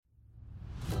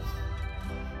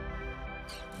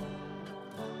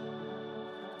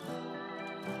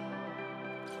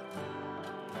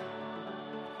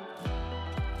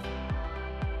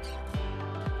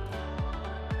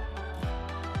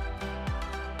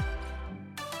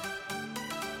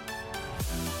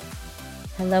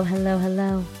Hello, hello,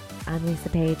 hello. I'm Lisa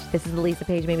Page. This is the Lisa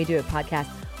Page Made Me Do It podcast.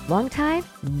 Long time,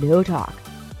 no talk.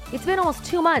 It's been almost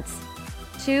 2 months,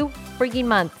 2 freaking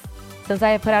months since I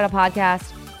have put out a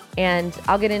podcast, and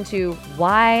I'll get into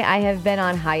why I have been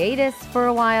on hiatus for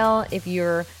a while. If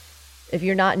you're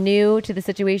not new to the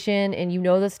situation and you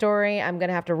know the story, I'm going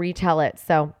to have to retell it.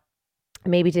 So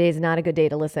maybe today's not a good day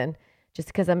to listen, just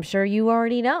because I'm sure you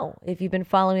already know if you've been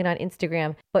following on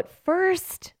Instagram. But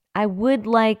first, I would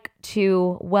like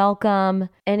to welcome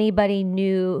anybody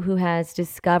new who has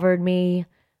discovered me.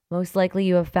 Most likely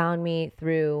you have found me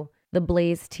through the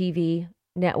Blaze TV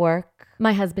network.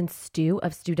 My husband Stu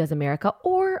of Stu Does America,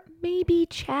 or maybe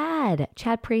Chad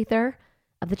Prather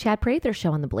of the Chad Prather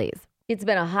Show on the Blaze. It's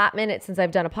been a hot minute since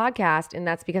I've done a podcast, and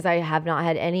that's because I have not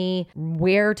had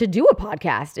anywhere to do a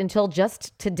podcast until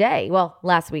just today. Well,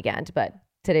 last weekend, but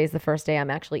today's the first day I'm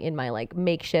actually in my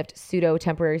makeshift pseudo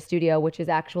temporary studio, which is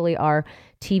actually our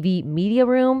TV media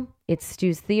room. It's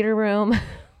Stu's theater room.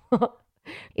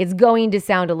 It's going to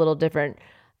sound a little different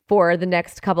for the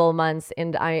next couple of months,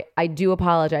 and I do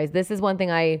apologize. This is one thing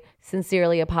I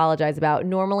sincerely apologize about.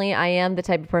 Normally, I am the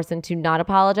type of person to not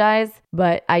apologize,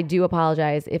 but I do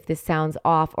apologize if this sounds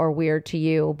off or weird to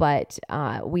you, but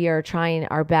we are trying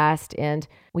our best, and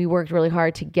we worked really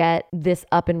hard to get this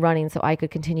up and running so I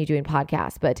could continue doing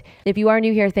podcasts. But if you are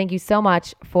new here, thank you so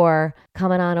much for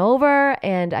coming on over,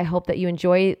 and I hope that you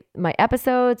enjoy my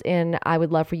episodes, and I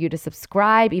would love for you to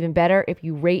subscribe. Even better, if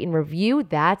you rate and review,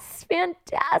 that's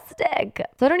fantastic.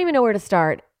 So I don't even know where to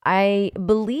start. I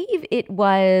believe it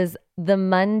was the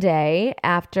Monday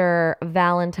after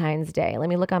Valentine's Day. Let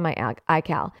me look on my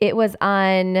iCal. It was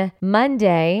on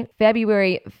Monday,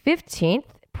 February 15th,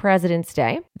 President's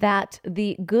Day, that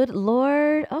the good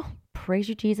Lord, praise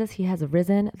you, Jesus, he has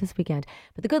risen this weekend.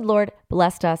 But the good Lord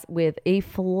blessed us with a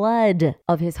flood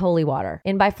of his holy water.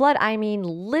 And by flood, I mean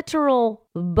literal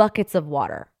buckets of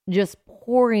water just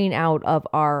pouring out of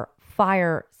our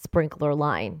fire sprinkler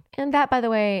line. And that, by the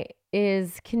way,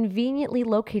 is conveniently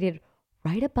located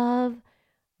right above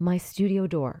my studio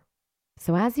door.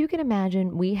 So as you can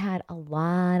imagine, we had a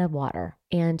lot of water,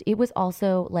 and it was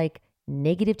also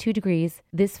 -2 degrees.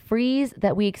 This freeze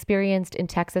that we experienced in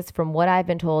Texas, from what I've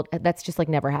been told, that's just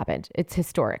never happened. It's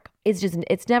historic.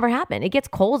 It's never happened. It gets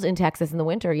cold in Texas in the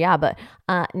winter. Yeah, but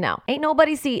no, ain't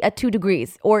nobody see a 2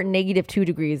 degrees or -2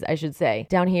 degrees, I should say,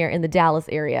 down here in the Dallas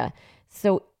area.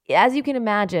 So as you can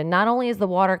imagine, not only is the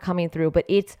water coming through, but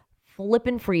it's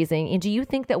flippin' freezing. And do you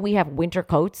think that we have winter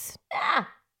coats?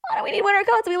 Why do we need winter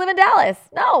coats? We live in Dallas.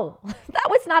 No, that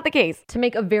was not the case. To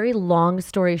make a very long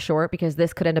story short, because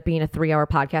this could end up being a 3-hour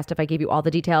podcast if I gave you all the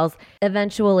details,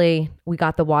 eventually we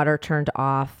got the water turned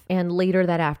off. And later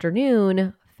that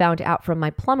afternoon, found out from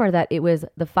my plumber that it was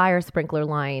the fire sprinkler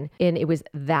line, and it was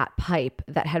that pipe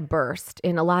that had burst.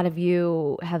 And a lot of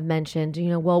you have mentioned,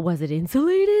 well, was it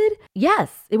insulated?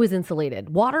 Yes, it was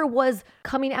insulated. Water was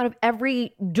coming out of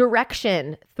every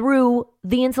direction through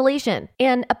the insulation.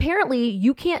 And apparently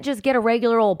you can't just get a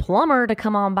regular old plumber to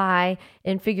come on by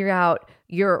and figure out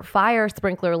your fire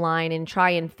sprinkler line and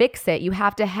try and fix it. You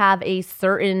have to have a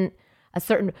certain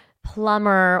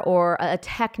plumber or a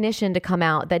technician to come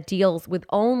out that deals with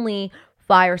only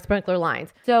fire sprinkler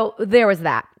lines. So there was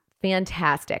that.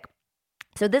 Fantastic.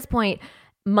 So at this point,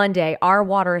 Monday, our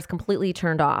water is completely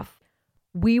turned off.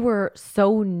 We were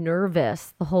so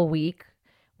nervous the whole week.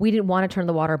 We didn't want to turn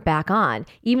the water back on,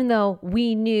 even though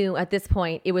we knew at this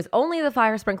point it was only the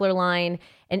fire sprinkler line,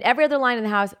 and every other line in the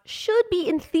house should be,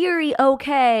 in theory,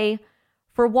 okay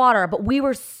for water. But we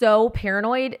were so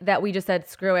paranoid that we just said,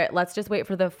 screw it. Let's just wait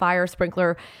for the fire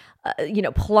sprinkler,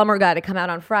 plumber guy to come out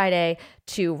on Friday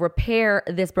to repair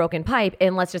this broken pipe,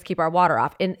 and let's just keep our water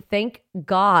off. And thank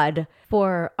God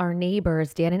for our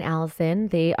neighbors, Dan and Allison.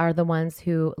 They are the ones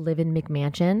who live in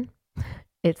McMansion.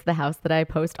 It's the house that I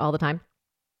post all the time.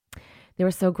 They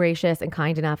were so gracious and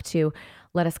kind enough to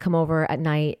let us come over at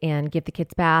night and give the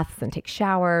kids baths and take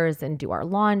showers and do our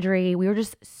laundry. We were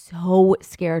just so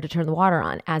scared to turn the water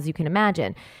on, as you can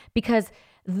imagine, because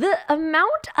the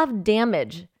amount of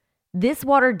damage this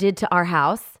water did to our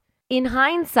house, in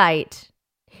hindsight,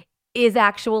 is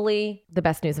actually the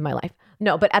best news of my life.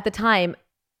 No, but at the time,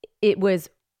 it was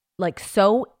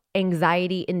so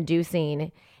anxiety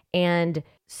inducing and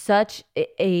such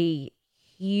a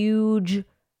huge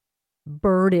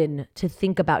burden to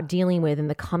think about dealing with in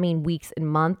the coming weeks and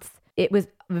months. It was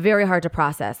very hard to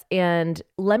process. And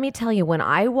let me tell you, when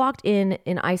I walked in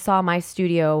and I saw my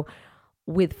studio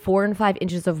with 4 and 5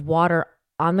 inches of water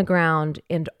on the ground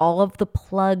and all of the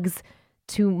plugs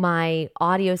to my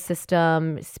audio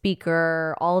system,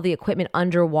 speaker, all the equipment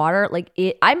underwater.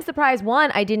 I'm surprised,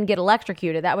 one, I didn't get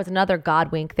electrocuted. That was another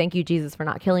God wink. Thank you, Jesus, for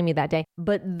not killing me that day.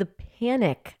 But the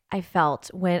panic I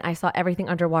felt when I saw everything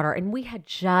underwater, and we had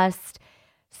just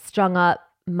strung up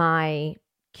my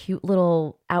cute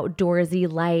little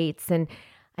outdoorsy lights, and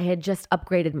I had just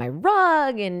upgraded my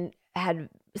rug and had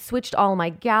switched all my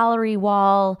gallery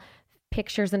wall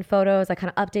pictures and photos. I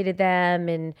kind of updated them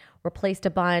and replaced a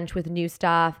bunch with new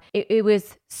stuff. It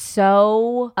was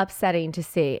so upsetting to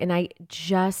see. And I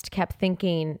just kept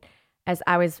thinking as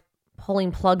I was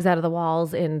pulling plugs out of the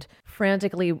walls and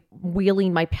frantically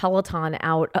wheeling my Peloton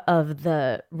out of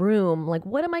the room, like,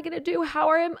 what am I going to do? How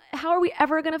are we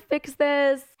ever going to fix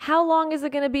this? How long is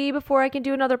it going to be before I can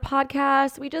do another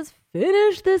podcast? We just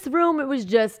finished this room. It was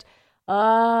just,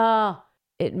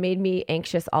 it made me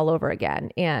anxious all over again.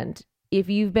 And if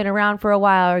you've been around for a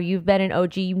while or you've been an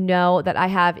OG, you know that I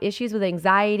have issues with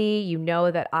anxiety. You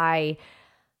know that I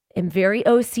am very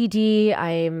OCD.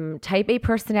 I'm type A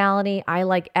personality. I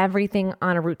like everything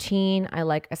on a routine. I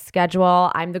like a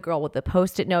schedule. I'm the girl with the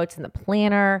Post-it notes and the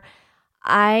planner.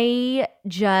 I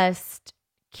just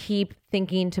keep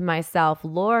thinking to myself,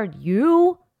 Lord,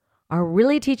 you are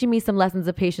really teaching me some lessons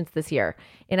of patience this year.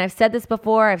 And I've said this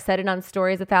before. I've said it on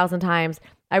stories 1,000 times.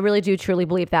 I really do truly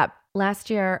believe that. Last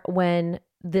year, when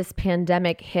this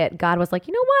pandemic hit, God was like,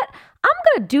 you know what? I'm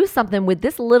going to do something with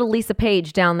this little Lisa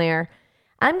Page down there.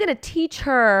 I'm going to teach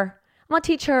her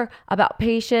about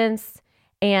patience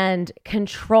and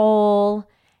control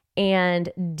and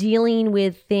dealing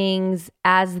with things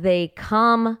as they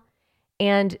come.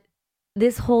 And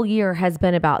this whole year has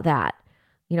been about that.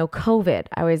 You know, COVID,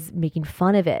 I was making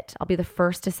fun of it. I'll be the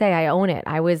first to say I own it.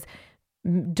 I was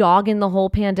dogging the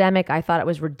whole pandemic. I thought it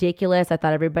was ridiculous. I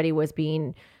thought everybody was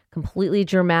being completely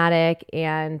dramatic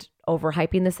and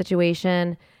overhyping the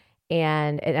situation.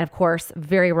 And of course,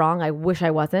 very wrong. I wish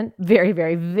I wasn't. Very,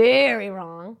 very, very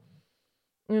wrong.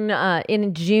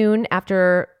 In June,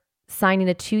 after signing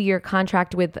a 2-year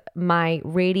contract with my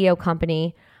radio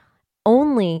company,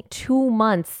 only 2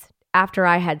 months after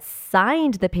I had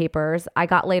signed the papers, I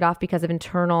got laid off because of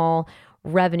internal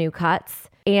revenue cuts.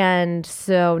 And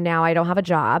so now I don't have a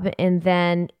job. And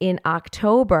then in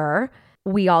October,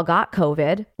 we all got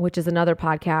COVID, which is another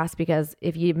podcast, because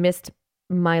if you missed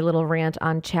my little rant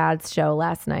on Chad's show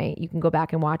last night, you can go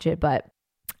back and watch it. But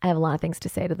I have a lot of things to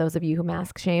say to those of you who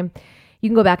mask shame. You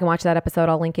can go back and watch that episode.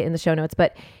 I'll link it in the show notes.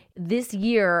 But this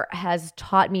year has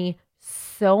taught me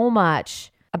so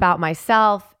much about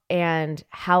myself and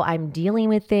how I'm dealing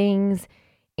with things,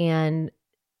 and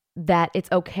that it's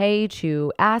okay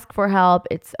to ask for help.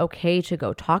 It's okay to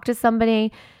go talk to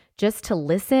somebody, just to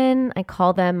listen. I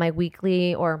call them my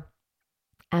weekly, or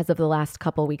as of the last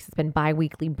couple of weeks, it's been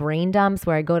bi-weekly brain dumps,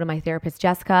 where I go to my therapist,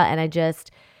 Jessica, and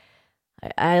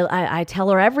I tell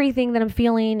her everything that I'm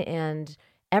feeling and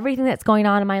everything that's going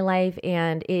on in my life.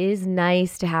 And it is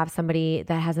nice to have somebody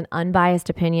that has an unbiased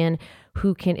opinion,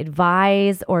 who can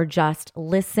advise or just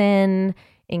listen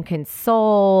and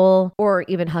console or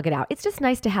even hug it out. It's just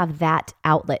nice to have that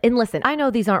outlet. And listen, I know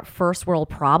these aren't first world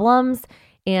problems,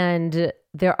 and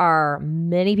there are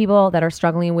many people that are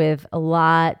struggling with a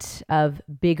lot of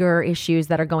bigger issues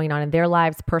that are going on in their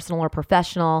lives, personal or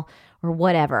professional or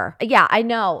whatever. Yeah, I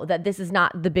know that this is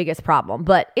not the biggest problem,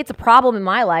 but it's a problem in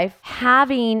my life.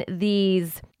 Having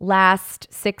these last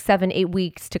 6, 7, 8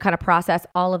 weeks to kind of process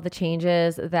all of the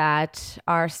changes that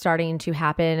are starting to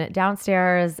happen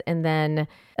downstairs and then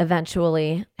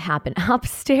eventually happen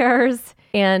upstairs.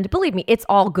 And believe me, it's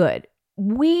all good.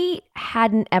 We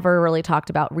hadn't ever really talked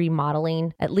about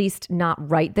remodeling, at least not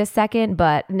right this second.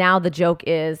 But now the joke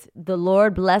is the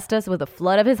Lord blessed us with a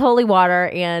flood of his holy water,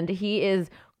 and he is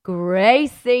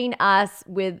gracing us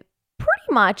with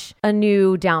pretty much a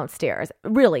new downstairs,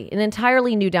 really an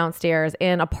entirely new downstairs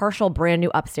and a partial brand new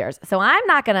upstairs. So I'm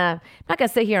not gonna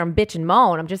sit here and bitch and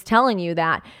moan. I'm just telling you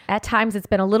that at times it's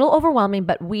been a little overwhelming,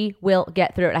 but we will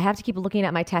get through it. I have to keep looking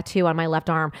at my tattoo on my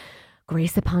left arm.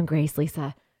 Grace upon grace,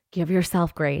 Lisa. Give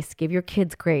yourself grace, give your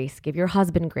kids grace, give your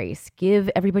husband grace, give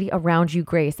everybody around you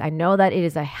grace. I know that it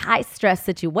is a high stress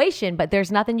situation, but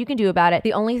there's nothing you can do about it.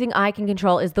 The only thing I can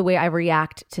control is the way I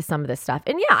react to some of this stuff.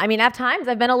 And yeah, I mean, at times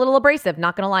I've been a little abrasive,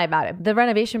 not going to lie about it. The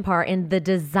renovation part and the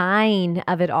design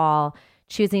of it all,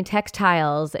 choosing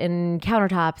textiles and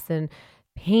countertops and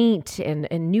paint and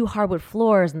new hardwood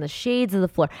floors and the shades of the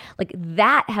floor, like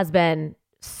that has been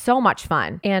so much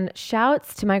fun. And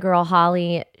shouts to my girl,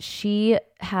 Holly. She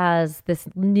has this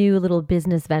new little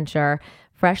business venture,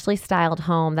 Freshly Styled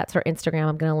Home. That's her Instagram.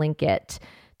 I'm going to link it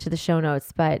to the show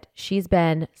notes, but she's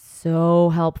been so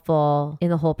helpful in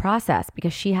the whole process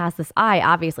because she has this eye.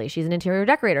 Obviously, she's an interior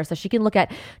decorator, so she can look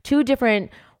at 2 different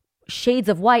shades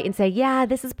of white and say, yeah,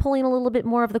 this is pulling a little bit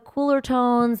more of the cooler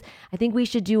tones. I think we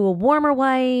should do a warmer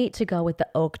white to go with the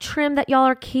oak trim that y'all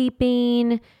are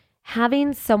keeping.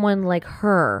 Having someone like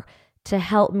her to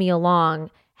help me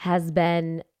along has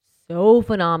been so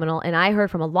phenomenal. And I heard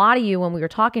from a lot of you when we were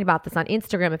talking about this on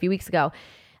Instagram a few weeks ago.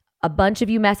 A bunch of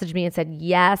you messaged me and said,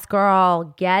 yes,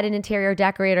 girl, get an interior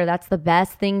decorator. That's the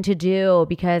best thing to do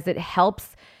because it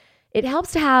helps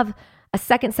to have a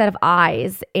second set of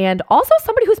eyes and also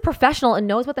somebody who's professional and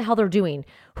knows what the hell they're doing,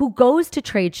 who goes to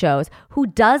trade shows, who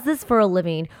does this for a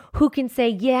living, who can say,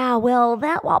 yeah, well,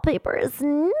 that wallpaper is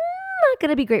not going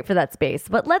to be great for that space,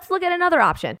 but let's look at another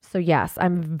option. So yes,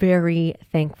 I'm very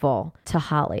thankful to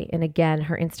Holly. And again,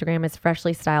 her Instagram is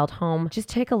Freshly Styled Home. Just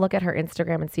take a look at her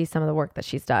Instagram and see some of the work that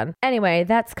she's done. Anyway,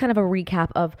 that's kind of a recap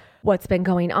of what's been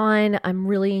going on. I'm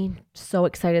really so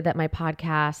excited that my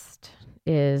podcast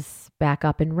is back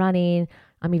up and running.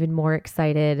 I'm even more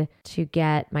excited to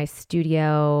get my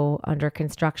studio under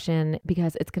construction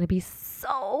because it's going to be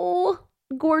so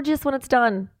gorgeous when it's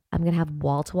done. I'm going to have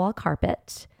wall-to-wall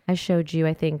carpet. I showed you,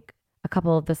 I think, a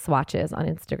couple of the swatches on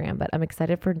Instagram, but I'm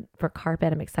excited for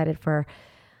carpet. I'm excited for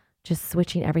just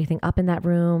switching everything up in that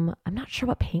room. I'm not sure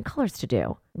what paint colors to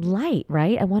do. Light,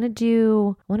 right? I want to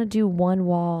do one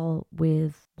wall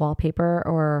with wallpaper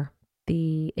or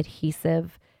the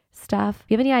adhesive stuff.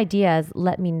 If you have any ideas,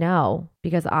 let me know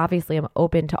because obviously I'm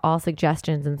open to all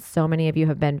suggestions and so many of you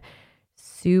have been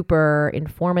super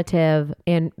informative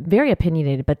and very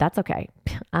opinionated, but that's okay.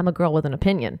 I'm a girl with an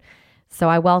opinion. So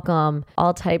I welcome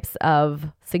all types of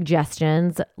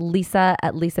suggestions. Lisa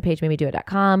at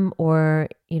LisaPageMadeMeDoIt.com or,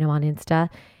 on Insta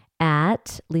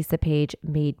at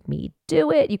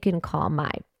LisaPageMadeMeDoIt. You can call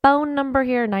my phone number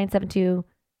here, 972.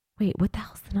 Wait, what the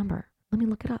hell's the number? Let me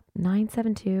look it up.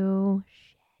 972.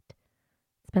 Shit.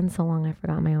 It's been so long I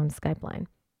forgot my own Skype line.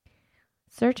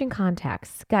 Search and contact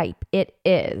Skype. It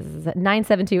is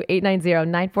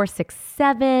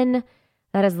 972-890-9467.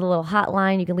 That is the little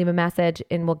hotline. You can leave a message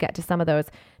and we'll get to some of those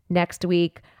next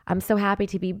week. I'm so happy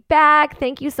to be back.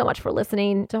 Thank you so much for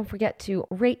listening. Don't forget to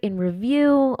rate and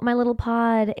review my little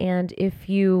pod. And if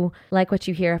you like what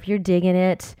you hear, if you're digging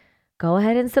it, go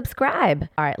ahead and subscribe.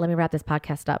 All right, let me wrap this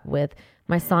podcast up with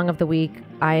my song of the week.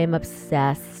 I am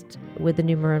obsessed with the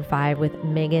new Maroon 5 with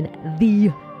Megan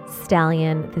Thee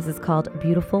Stallion. This is called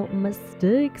Beautiful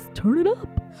Mistakes. Turn it up.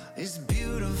 It's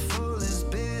beautiful, it's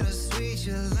bittersweet.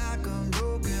 You're like a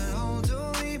broken home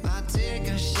to me. I take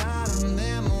a shot of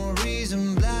memories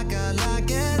and black out like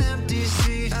an empty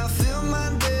street. I fill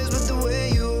my days with the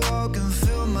way you walk and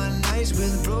fill my nights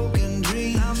with broken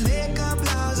dreams. I make up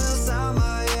lies inside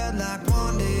my head like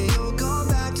one day you'll come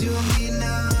back to me.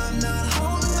 Now I'm not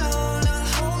holding on, not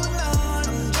holding on.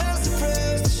 I'm just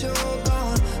afraid to show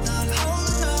gone. Not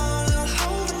holding on, not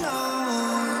holding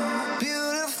on.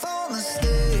 Beautiful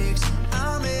mistakes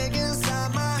I make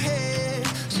inside my head.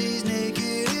 She's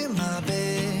naked in my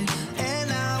bed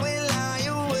and I will lie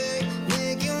awake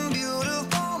making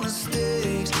beautiful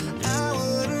mistakes. I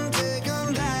wouldn't take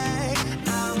them back.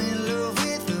 I'm in love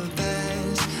with the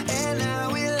past and I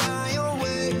will lie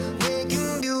awake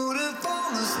making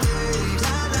beautiful mistakes.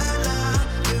 La la la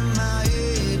in my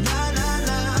head, la la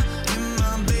la in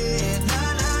my bed, la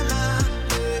la la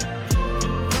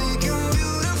making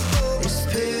beautiful. It's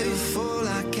pitiful,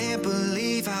 I can't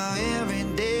believe how every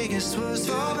day gets worse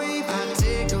for me. I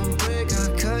take a break,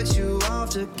 I cut you off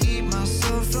to keep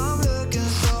myself from looking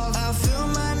soft. I fill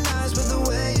my nights with the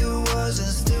way you was and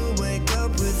still wake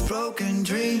up with broken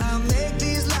dreams. I make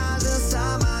these lies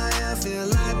inside my head feel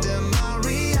like they're my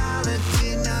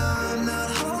reality. Now I'm not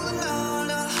holding on,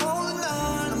 not holding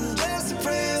on. I'm just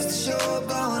depressed to show up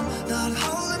on. Not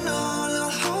holding on,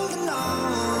 not holding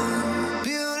on.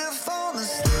 Beautiful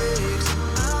mistakes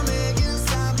I make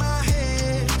inside my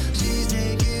head. She's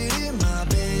naked in my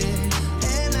bed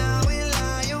and I will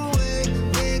lie awake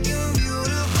making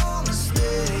beautiful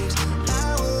mistakes.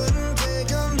 I wouldn't take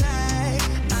them back.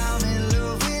 I'm in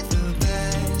love with the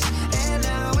past and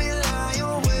I will lie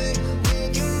awake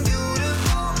making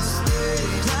beautiful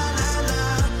mistakes. La la la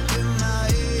in my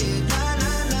head, la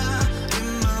la la in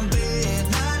my bed,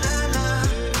 la la la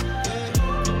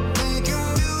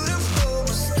making beautiful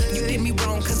mistakes. You did me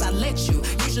wrong cause I let you.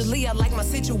 Usually I like my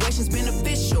situations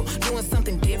beneficial. Doing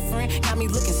something different, got me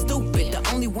looking stupid. The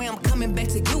only way I'm coming back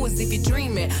to you is if you're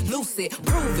dreaming. Lucid,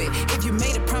 prove it. If you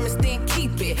made a promise, then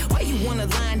keep it. Why you wanna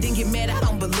lie and then get mad? I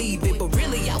don't believe it. But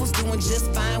really, I was doing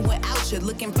just fine without you.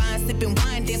 Looking fine, sipping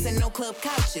wine, dancing no club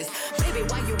couches. Baby,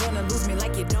 why you wanna lose me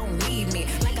like you don't need me?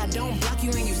 Like I don't block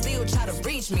you and you still try to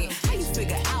reach me. How you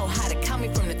figure out how to count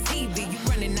me from the TV? You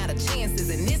running out of chances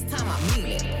and this time I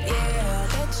mean it. Yeah,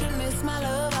 bet you miss my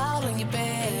love all in your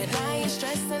bed. Now you're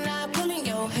stressing out, pulling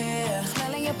your hair,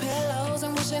 smelling your pillows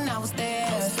and wishing I was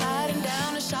there. Sliding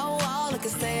down the shower wall, look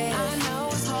at sad. I know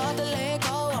it's hard to let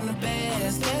go, I'm the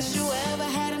best. Best you ever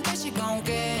had and best you gon'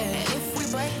 get. And if we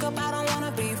break up, I don't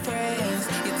wanna be friends.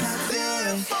 You're toxic.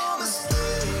 Beautiful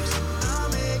mistakes I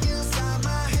make inside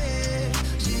my head.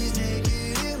 She's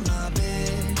naked in my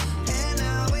bed, and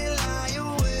now we lie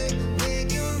awake,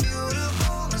 making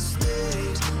beautiful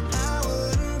mistakes. I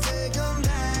wouldn't take them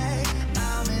back.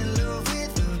 I'm in love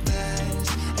with the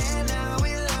past, and now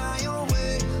we lie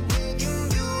awake, making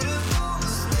beautiful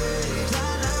mistakes. Na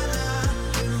na na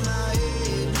in my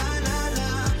head, na na na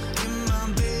in my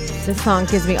bed. This song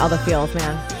gives me all the feels,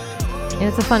 man. And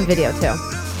it's a fun video too.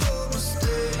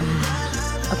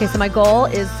 Okay, so my goal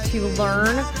is to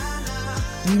learn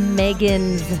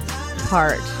Megan's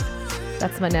part.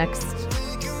 That's my next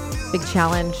big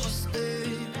challenge.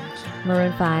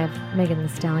 Maroon 5, Megan Thee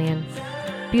Stallion.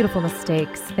 Beautiful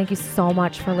mistakes. Thank you so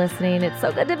much for listening. It's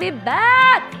so good to be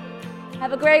back.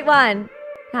 Have a great one.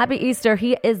 Happy Easter.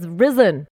 He is risen.